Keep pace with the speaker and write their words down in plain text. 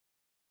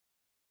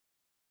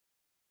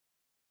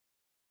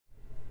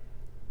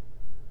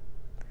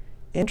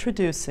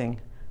Introducing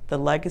the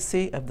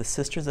legacy of the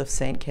Sisters of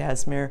St.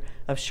 Casimir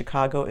of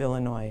Chicago,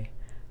 Illinois.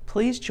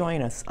 Please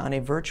join us on a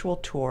virtual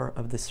tour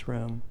of this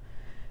room.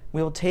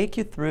 We will take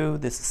you through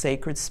this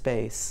sacred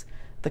space.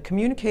 The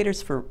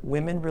Communicators for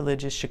Women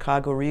Religious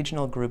Chicago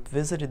Regional Group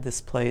visited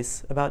this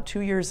place about 2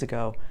 years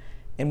ago,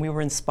 and we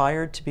were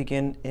inspired to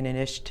begin an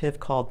initiative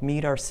called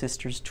Meet Our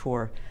Sisters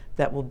Tour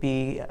that will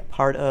be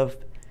part of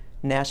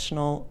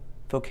National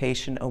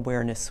Vocation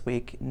Awareness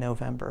Week in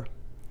November.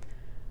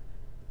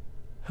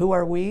 Who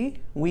are we?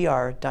 We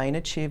are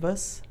Dinah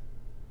Chivas,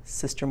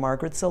 Sister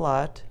Margaret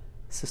Zalat,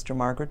 Sister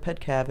Margaret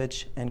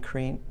Petkavich, and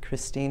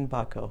Christine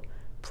Bucko.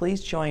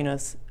 Please join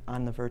us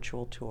on the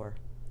virtual tour.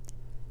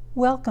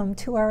 Welcome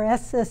to our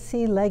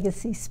SSC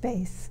Legacy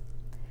Space.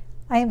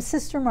 I am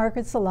Sister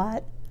Margaret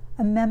Zalat,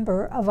 a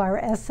member of our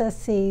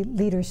SSC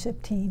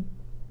leadership team.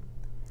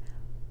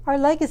 Our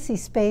Legacy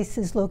Space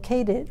is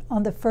located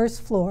on the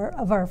first floor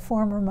of our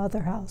former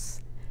mother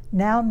house,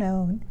 now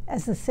known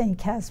as the St.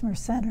 Casimir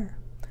Center,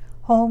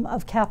 home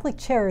of Catholic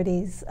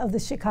Charities of the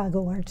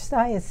Chicago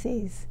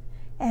Archdiocese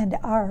and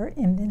our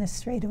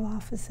administrative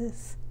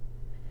offices.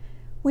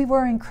 We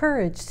were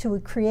encouraged to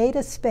create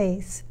a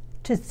space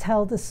to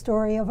tell the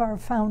story of our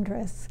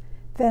foundress,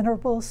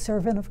 Venerable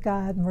Servant of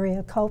God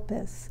Maria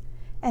Kulpis,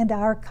 and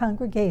our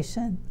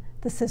congregation,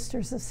 the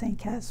Sisters of St.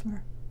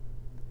 Casimir.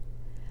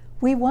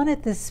 We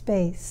wanted this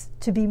space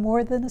to be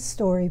more than a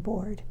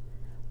storyboard,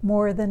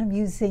 more than a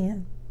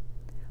museum.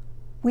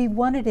 We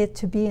wanted it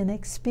to be an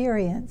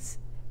experience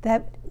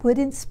that would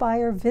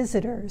inspire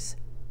visitors,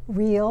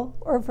 real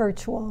or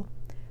virtual,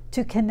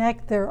 to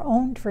connect their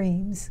own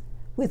dreams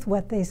with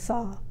what they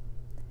saw.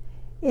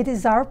 It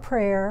is our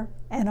prayer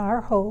and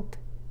our hope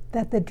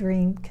that the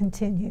dream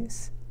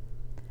continues.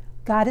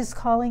 God is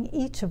calling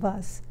each of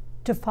us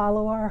to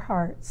follow our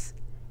hearts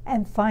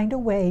and find a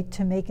way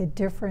to make a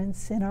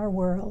difference in our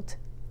world,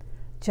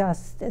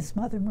 just as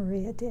Mother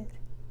Maria did.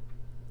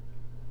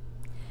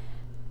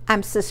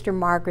 I'm Sister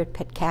Margaret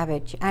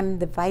Petkavich. I'm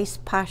the Vice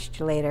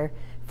Postulator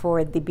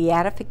for the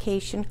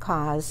beatification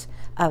cause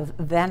of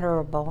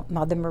Venerable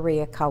Mother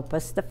Maria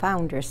Kulpis, the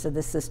foundress of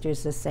the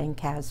Sisters of St.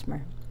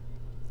 Casimir.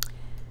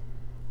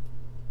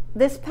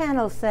 This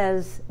panel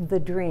says, the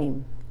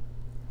dream.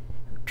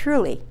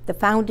 Truly, the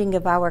founding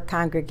of our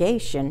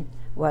congregation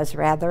was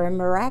rather a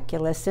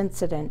miraculous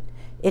incident.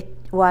 It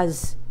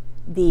was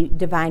the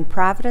divine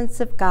providence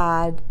of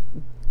God,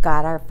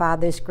 God our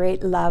Father's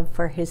great love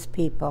for his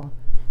people,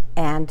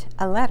 and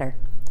a letter.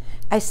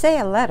 I say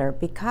a letter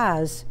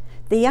because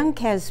the young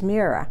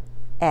Casimira,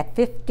 at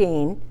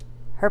 15,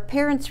 her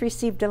parents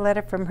received a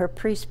letter from her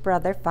priest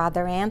brother,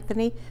 Father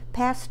Anthony,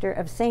 pastor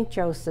of St.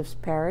 Joseph's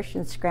Parish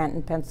in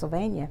Scranton,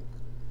 Pennsylvania.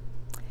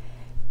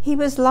 He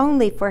was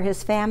lonely for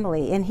his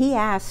family, and he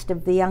asked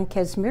if the young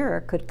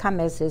Casimira could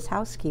come as his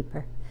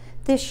housekeeper.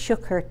 This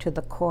shook her to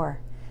the core.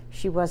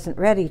 She wasn't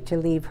ready to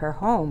leave her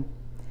home.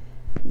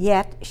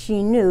 Yet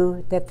she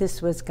knew that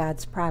this was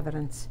God's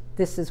providence.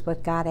 This is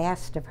what God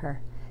asked of her.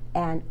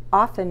 And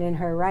often in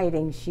her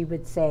writings she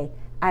would say,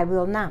 I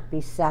will not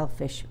be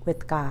selfish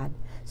with God.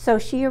 So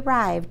she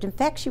arrived. In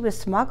fact, she was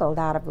smuggled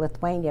out of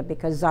Lithuania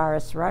because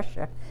Tsarist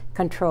Russia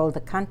controlled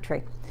the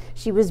country.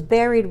 She was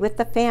buried with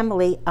the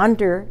family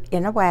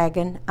in a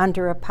wagon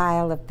under a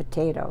pile of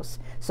potatoes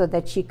so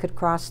that she could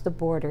cross the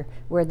border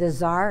where the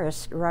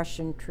Tsarist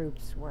Russian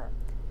troops were.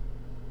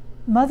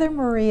 Mother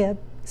Maria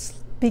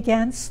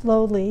began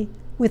slowly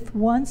with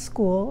one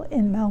school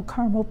in Mount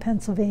Carmel,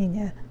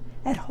 Pennsylvania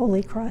at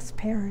Holy Cross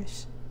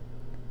Parish.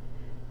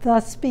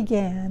 Thus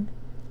began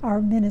our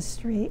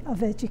ministry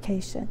of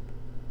education.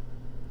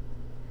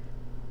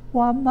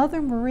 While Mother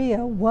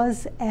Maria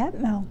was at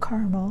Mount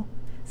Carmel,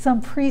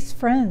 some priest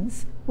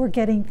friends were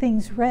getting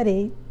things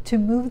ready to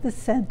move the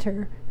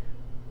center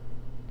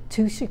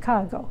to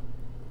Chicago.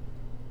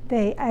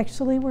 They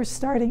actually were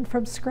starting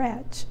from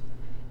scratch.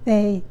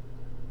 They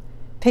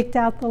picked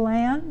out the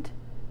land,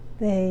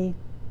 they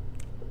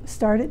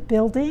started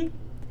building.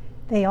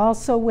 They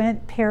also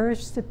went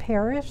parish to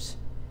parish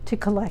to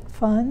collect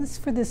funds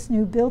for this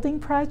new building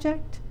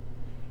project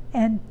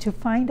and to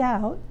find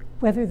out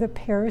whether the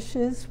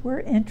parishes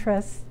were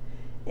interested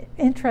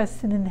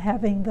in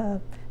having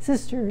the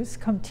sisters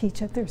come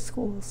teach at their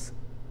schools.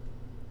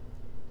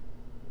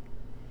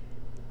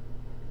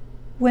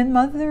 When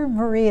Mother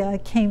Maria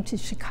came to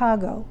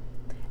Chicago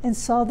and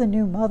saw the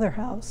new mother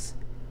house,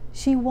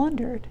 she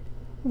wondered,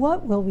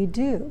 what will we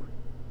do?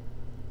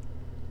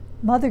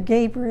 Mother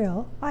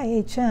Gabriel,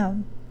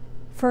 IHM,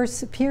 First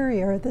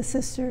Superior of the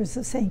Sisters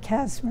of St.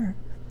 Casimir,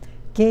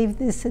 gave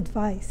this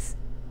advice: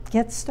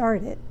 get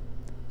started.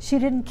 She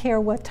didn't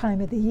care what time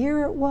of the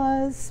year it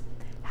was,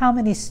 how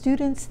many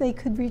students they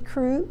could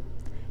recruit,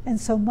 and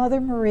so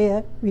Mother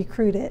Maria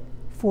recruited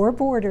 4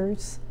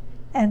 boarders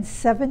and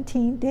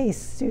 17 day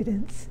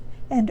students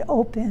and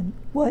opened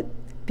what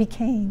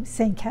became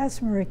St.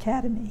 Casimir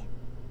Academy.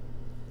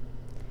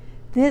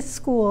 This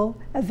school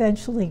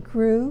eventually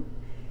grew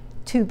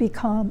to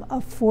become a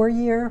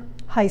 4-year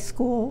high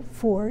school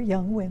for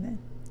young women.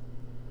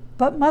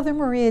 But Mother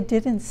Maria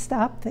didn't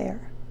stop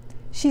there.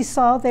 She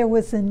saw there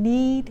was a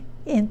need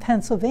in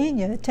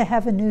Pennsylvania to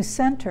have a new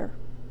center.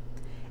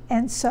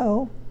 And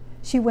so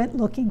she went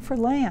looking for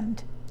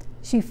land.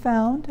 She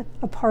found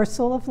a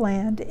parcel of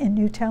land in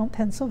Newtown,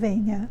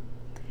 Pennsylvania,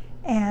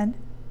 and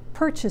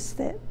purchased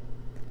it.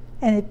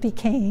 And it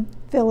became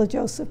Villa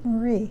Joseph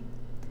Marie.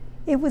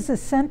 It was a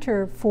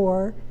center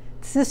for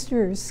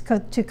sisters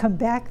to come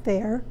back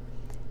there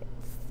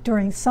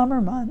during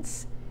summer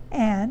months,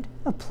 and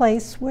a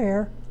place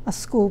where a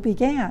school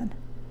began.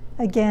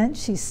 Again,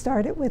 she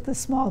started with a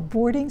small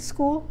boarding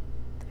school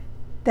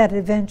that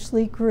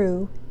eventually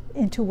grew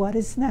into what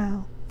is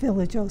now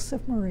Villa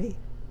Joseph Marie.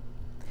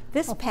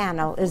 This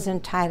panel is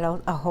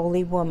entitled A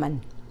Holy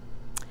Woman.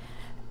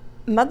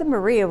 Mother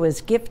Maria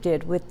was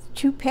gifted with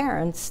two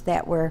parents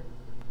that were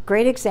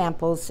great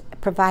examples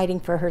providing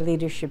for her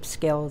leadership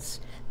skills.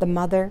 The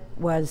mother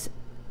was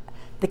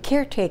the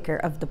caretaker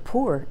of the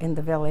poor in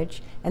the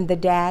village, and the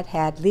dad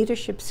had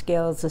leadership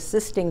skills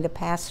assisting the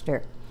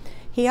pastor.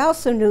 He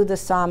also knew the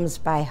Psalms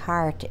by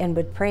heart and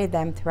would pray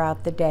them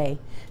throughout the day.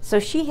 So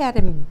she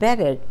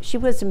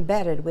was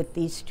embedded with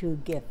these two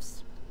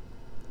gifts.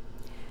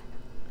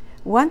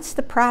 Once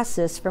the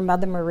process for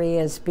Mother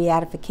Maria's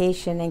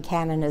beatification and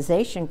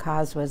canonization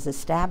cause was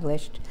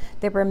established,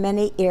 there were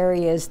many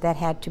areas that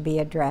had to be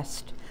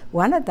addressed.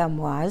 One of them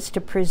was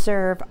to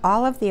preserve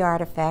all of the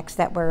artifacts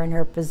that were in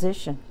her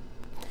possession.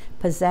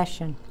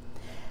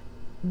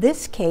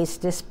 This case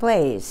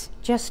displays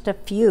just a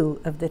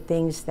few of the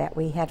things that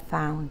we had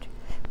found.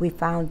 We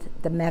found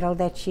the medal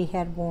that she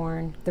had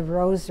worn, the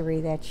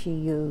rosary that she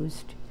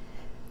used,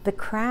 the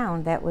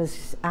crown that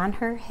was on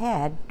her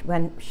head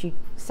when she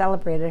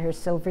celebrated her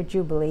silver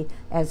jubilee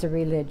as a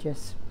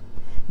religious.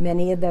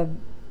 Many of the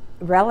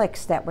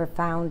relics that were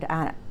found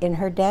in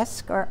her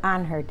desk or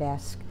on her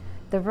desk,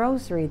 the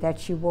rosary that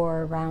she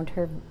wore around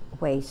her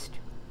waist,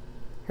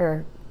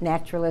 her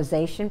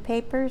naturalization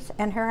papers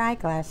and her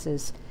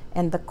eyeglasses,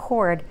 and the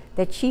cord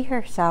that she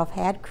herself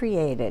had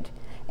created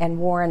and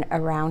worn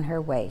around her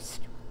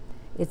waist.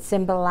 It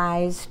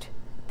symbolized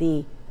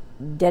the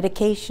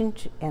dedication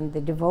and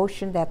the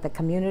devotion that the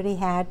community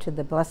had to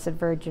the Blessed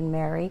Virgin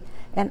Mary,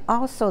 and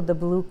also the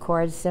blue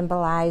cord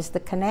symbolized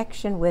the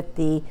connection with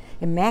the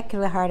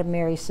Immaculate Heart of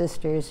Mary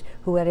sisters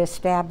who had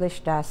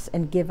established us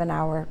and given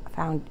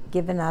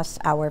us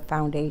our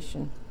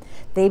foundation.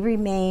 They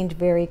remained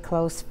very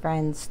close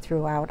friends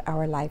throughout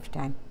our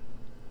lifetime.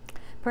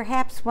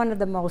 Perhaps one of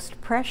the most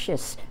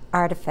precious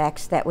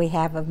artifacts that we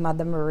have of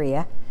Mother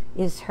Maria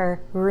is her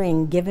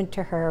ring given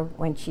to her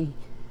when she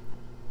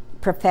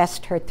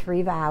professed her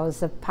 3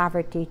 vows of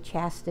poverty,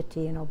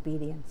 chastity, and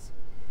obedience.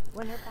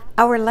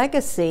 Our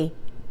legacy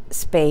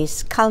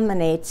space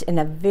culminates in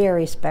a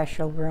very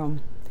special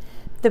room.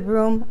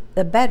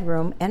 The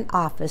bedroom and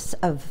office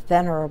of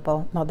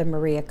Venerable Mother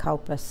Maria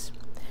Kaupas.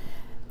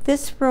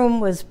 This room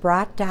was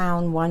brought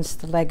down once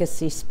the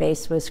legacy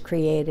space was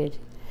created.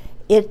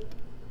 It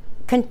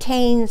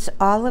contains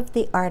all of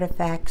the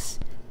artifacts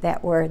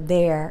that were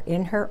there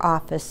in her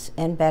office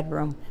and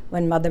bedroom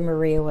when Mother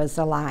Maria was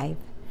alive.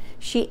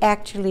 She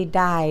actually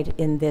died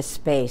in this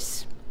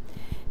space.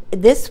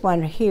 This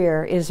one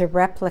here is a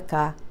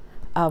replica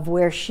of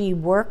where she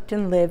worked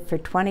and lived for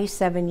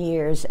 27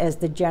 years as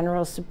the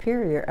General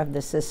Superior of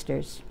the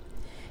Sisters.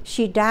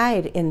 She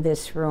died in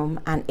this room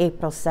on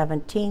April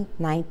 17,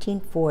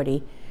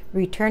 1940,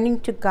 returning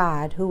to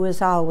God, who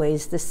was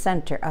always the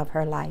center of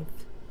her life.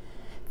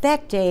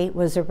 That day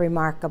was a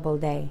remarkable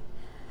day.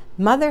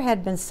 Mother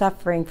had been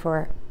suffering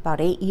for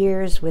about 8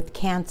 years with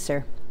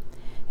cancer,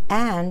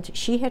 and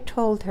she had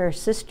told her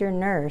sister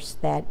nurse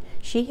that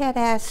she had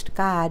asked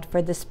God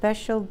for the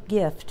special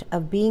gift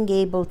of being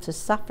able to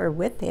suffer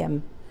with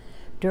him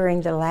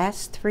during the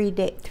last 3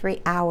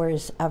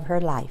 hours of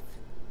her life.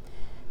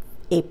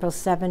 April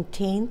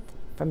 17th,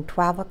 from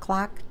 12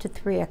 o'clock to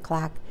 3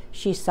 o'clock,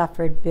 she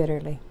suffered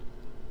bitterly.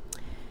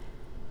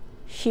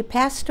 She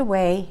passed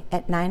away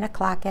at 9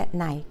 o'clock at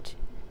night.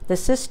 The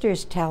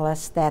sisters tell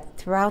us that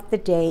throughout the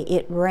day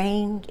it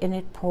rained and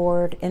it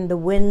poured and the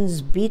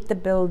winds beat the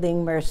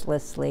building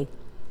mercilessly.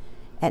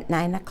 At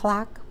 9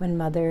 o'clock, when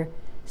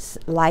Mother's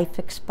life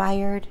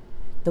expired,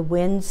 the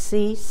wind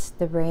ceased,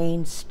 the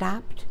rain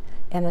stopped,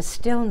 and a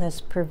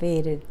stillness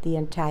pervaded the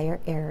entire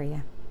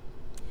area.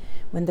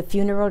 When the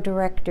funeral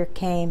director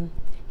came,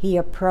 he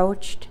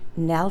approached,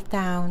 knelt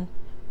down,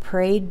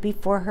 prayed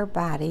before her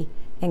body,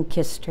 and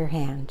kissed her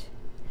hand.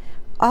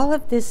 All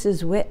of this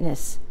is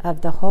witness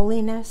of the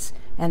holiness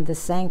and the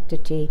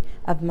sanctity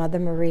of Mother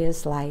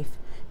Maria's life,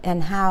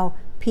 and how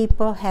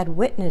people had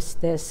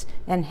witnessed this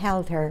and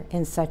held her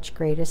in such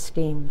great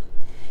esteem.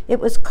 It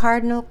was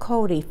Cardinal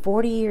Cody,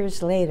 40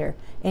 years later,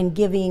 in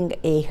giving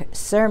a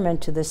sermon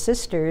to the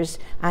sisters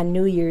on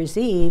New Year's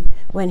Eve,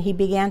 when he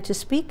began to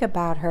speak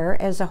about her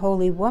as a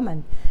holy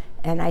woman.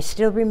 And I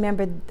still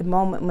remember the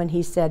moment when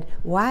he said,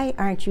 "Why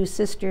aren't you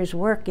sisters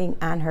working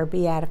on her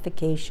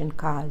beatification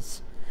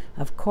cause?"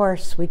 Of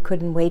course, we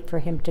couldn't wait for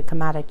him to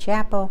come out of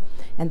chapel,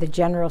 and the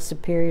General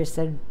Superior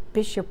said,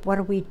 Bishop, what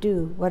do we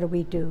do? What do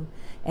we do?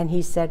 And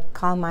he said,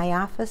 call my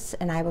office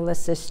and I will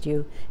assist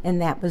you.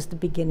 And that was the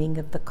beginning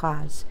of the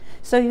cause.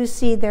 So you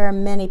see, there are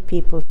many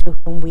people to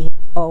whom we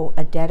owe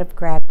a debt of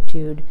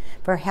gratitude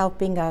for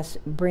helping us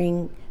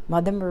bring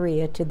Mother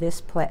Maria to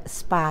this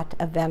spot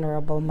of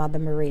Venerable Mother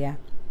Maria.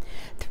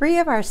 3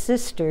 of our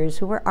sisters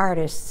who were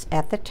artists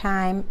at the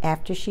time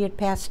after she had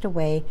passed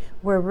away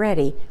were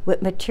ready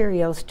with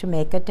materials to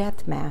make a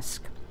death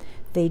mask.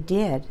 They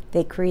did.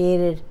 They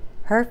created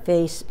her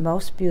face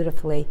most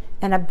beautifully,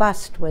 and a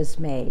bust was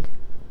made,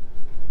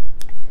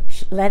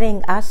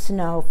 letting us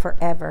know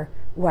forever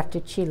what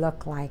did she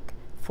look like,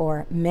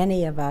 for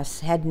many of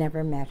us had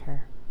never met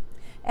her.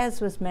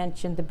 As was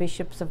mentioned, the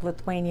bishops of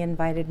Lithuania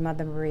invited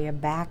Mother Maria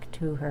back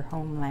to her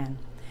homeland.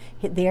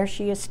 There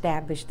she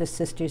established the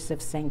Sisters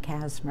of St.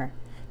 Casimir.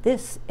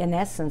 This, in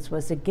essence,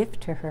 was a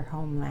gift to her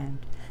homeland.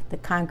 The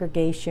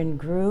congregation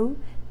grew,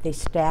 they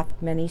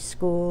staffed many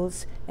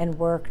schools, and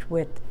worked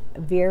with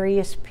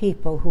various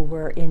people who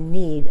were in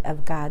need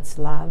of God's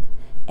love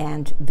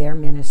and their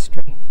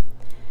ministry.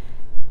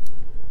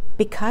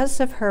 Because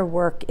of her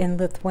work in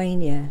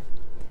Lithuania,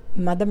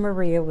 Mother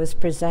Maria was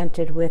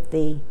presented with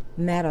the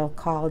medal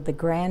called the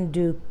Grand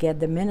Duke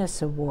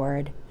Gediminas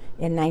Award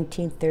in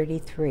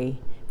 1933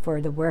 for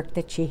the work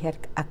that she had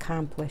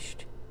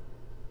accomplished.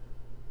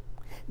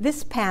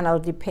 This panel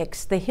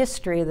depicts the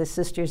history of the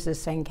Sisters of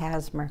St.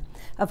 Casimir.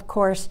 Of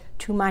course,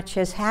 too much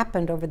has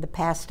happened over the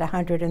past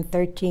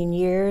 113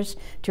 years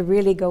to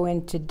really go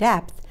into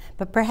depth,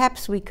 but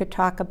perhaps we could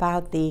talk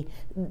about the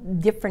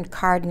different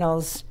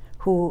cardinals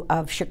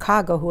of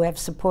Chicago who have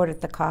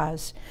supported the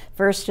cause.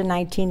 First, in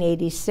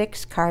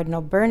 1986,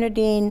 Cardinal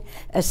Bernardine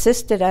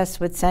assisted us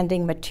with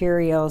sending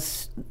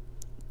materials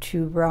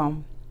to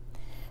Rome.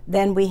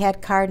 Then we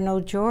had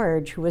Cardinal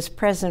George, who was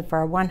present for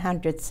our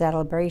 100th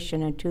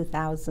celebration in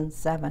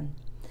 2007.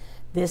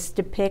 This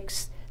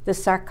depicts the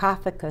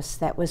sarcophagus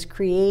that was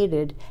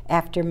created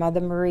after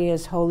Mother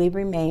Maria's holy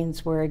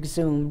remains were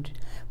exhumed.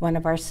 One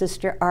of our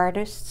sister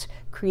artists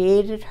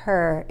created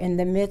her in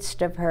the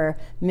midst of her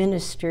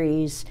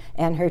ministries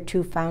and her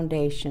 2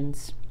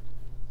 foundations.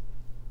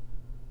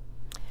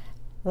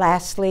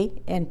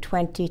 Lastly, in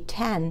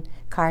 2010,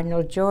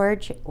 Cardinal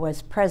George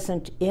was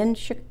present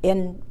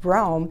in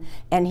Rome,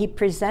 and he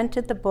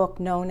presented the book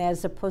known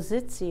as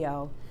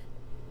Oppositio.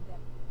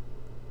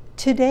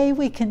 Today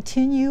we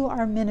continue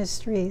our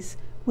ministries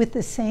with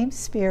the same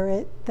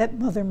spirit that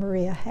Mother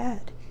Maria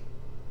had.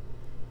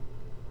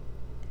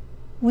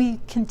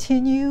 We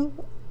continue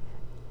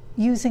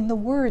using the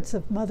words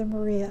of Mother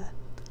Maria,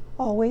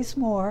 always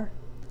more,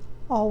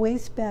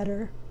 always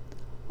better,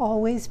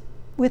 always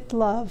with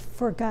love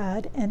for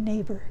God and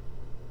neighbor.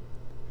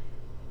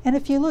 And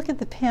if you look at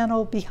the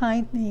panel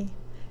behind me,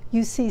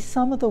 you see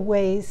some of the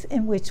ways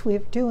in which we're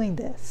doing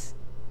this.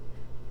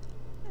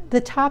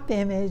 The top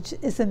image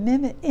is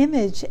an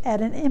image at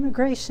an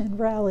immigration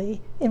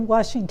rally in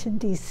Washington,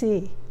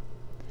 D.C.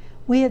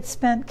 We had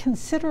spent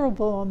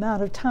considerable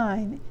amount of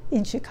time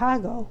in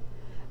Chicago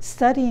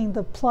studying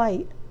the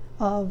plight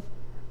of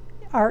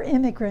our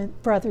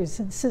immigrant brothers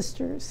and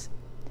sisters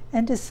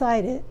and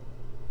decided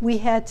we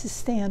had to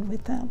stand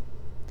with them.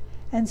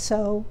 And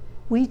so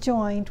we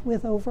joined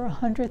with over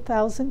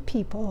 100,000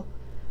 people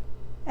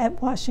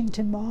at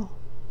Washington Mall.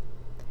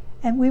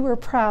 And we were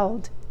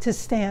proud to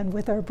stand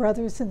with our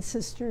brothers and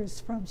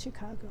sisters from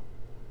Chicago.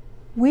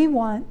 We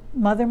want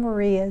Mother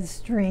Maria's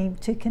dream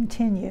to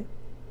continue.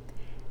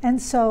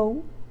 And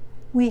so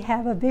we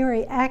have a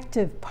very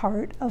active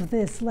part of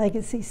this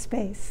legacy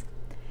space.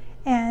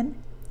 And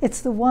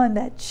it's the one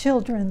that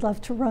children love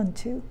to run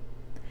to.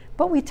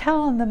 But we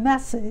tell them the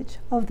message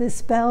of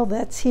this bell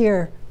that's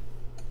here.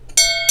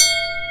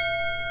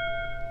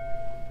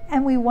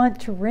 And we want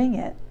to ring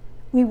it.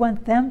 We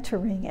want them to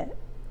ring it.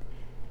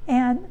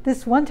 And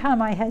this one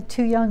time I had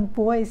 2 young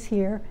boys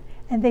here,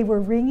 and they were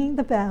ringing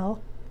the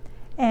bell,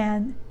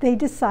 and they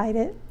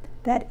decided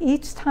that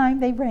each time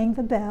they rang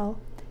the bell,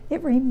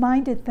 it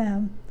reminded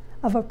them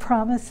of a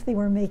promise they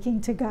were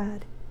making to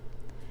God.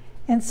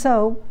 And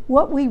so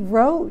what we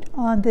wrote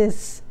on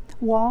this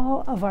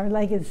wall of our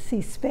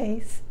legacy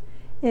space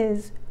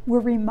is we're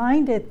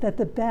reminded that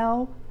the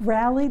bell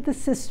rallied the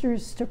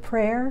sisters to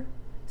prayer,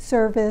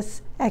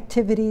 service,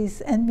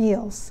 activities, and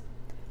meals.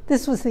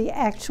 This was the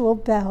actual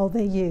bell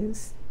they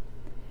used.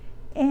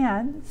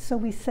 And so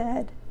we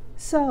said,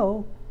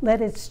 so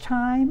let its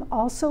chime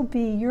also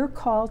be your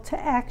call to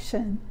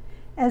action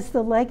as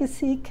the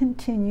legacy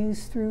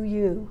continues through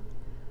you.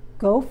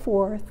 Go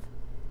forth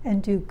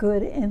and do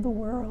good in the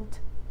world.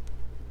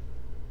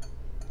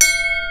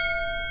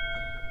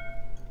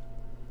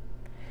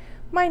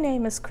 My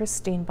name is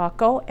Christine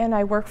Bucko, and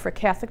I work for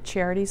Catholic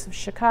Charities of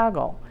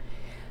Chicago.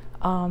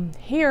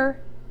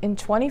 Here in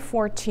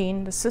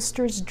 2014, the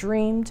sisters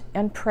dreamed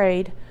and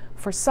prayed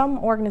for some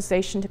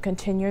organization to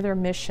continue their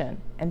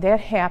mission, and that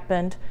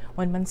happened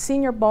when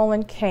Monsignor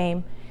Boland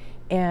came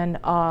and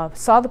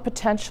saw the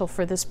potential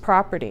for this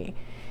property.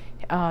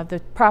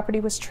 The property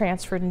was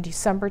transferred in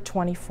December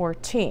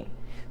 2014.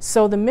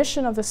 So the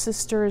mission of the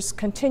sisters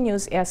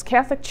continues as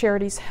Catholic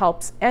Charities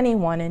helps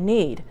anyone in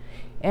need.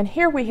 And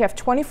here we have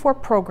 24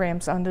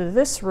 programs under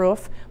this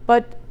roof,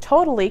 but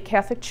totally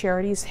Catholic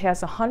Charities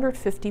has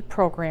 150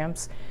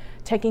 programs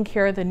taking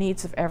care of the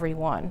needs of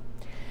everyone.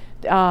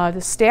 The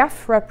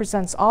staff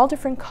represents all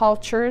different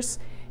cultures,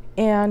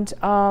 and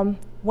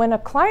when a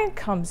client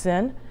comes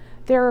in,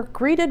 they're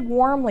greeted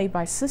warmly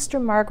by Sister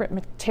Margaret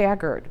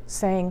McTaggart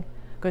saying,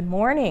 "Good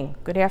morning,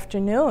 good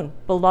afternoon,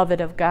 beloved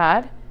of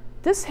God."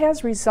 This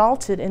has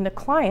resulted in the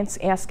clients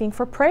asking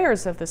for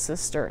prayers of the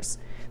sisters.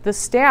 The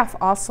staff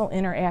also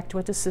interact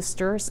with the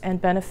sisters and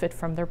benefit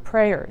from their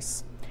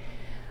prayers.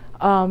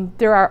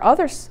 There are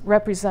other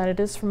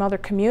representatives from other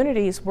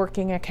communities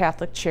working at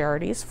Catholic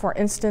Charities. For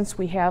instance,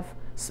 we have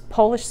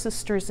Polish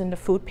sisters in the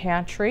food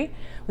pantry.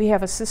 We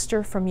have a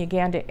sister from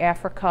Uganda,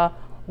 Africa,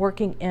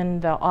 working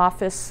in the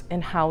office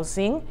in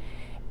housing.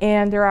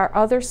 And there are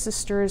other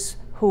sisters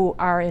who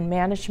are in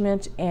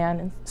management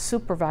and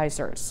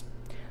supervisors.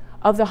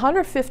 Of the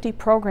 150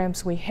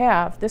 programs we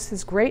have, this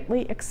has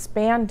greatly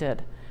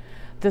expanded.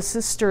 The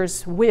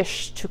sisters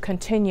wish to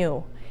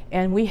continue,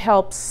 and we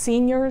help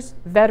seniors,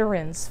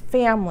 veterans,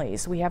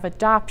 families. We have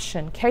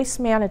adoption, case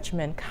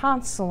management,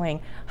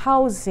 counseling,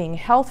 housing,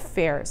 health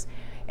fairs,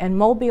 and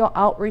mobile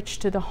outreach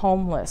to the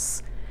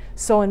homeless.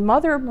 So in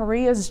Mother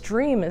Maria's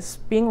dream is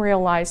being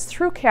realized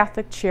through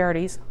Catholic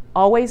Charities,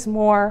 always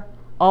more,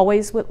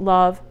 always with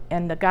love,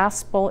 and the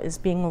gospel is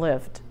being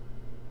lived.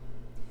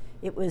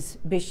 It was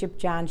Bishop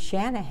John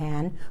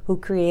Shanahan who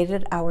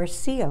created our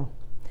seal.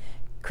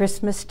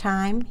 Christmas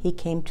time, he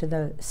came to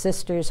the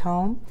sisters'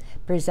 home,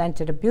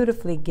 presented a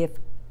beautifully gift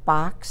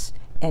box,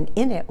 and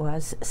in it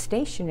was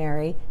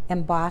stationery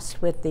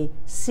embossed with the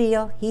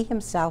seal he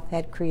himself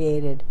had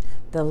created,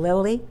 the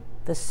lily,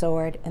 the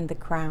sword, and the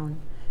crown.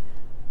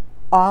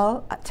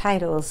 All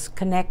titles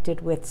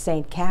connected with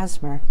St.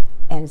 Casimir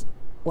and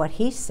what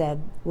he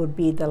said would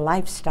be the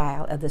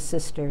lifestyle of the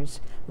sisters.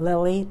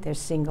 Lily, their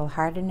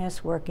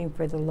single-heartedness, working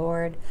for the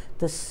Lord.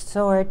 The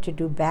sword, to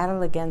do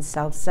battle against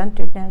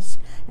self-centeredness.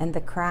 And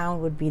the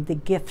crown would be the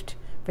gift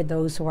for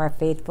those who are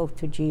faithful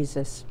to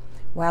Jesus.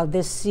 While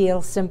this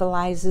seal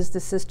symbolizes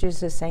the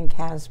Sisters of St.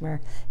 Casimir,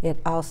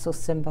 it also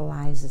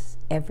symbolizes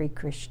every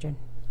Christian.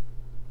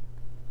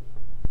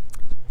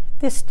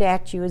 This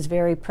statue is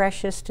very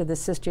precious to the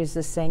Sisters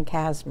of St.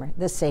 Casimir,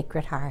 the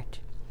Sacred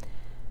Heart.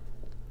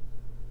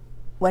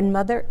 When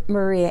Mother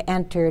Maria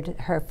entered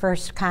her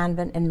first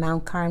convent in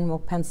Mount Carmel,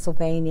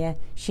 Pennsylvania,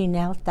 she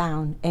knelt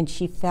down and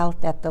she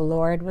felt that the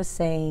Lord was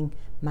saying,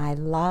 "My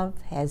love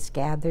has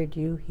gathered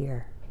you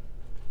here."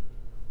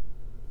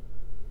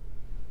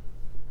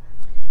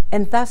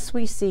 And thus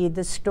we see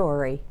the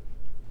story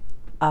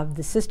of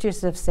the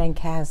Sisters of St.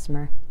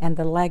 Casimir and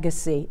the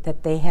legacy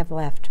that they have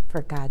left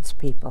for God's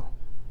people.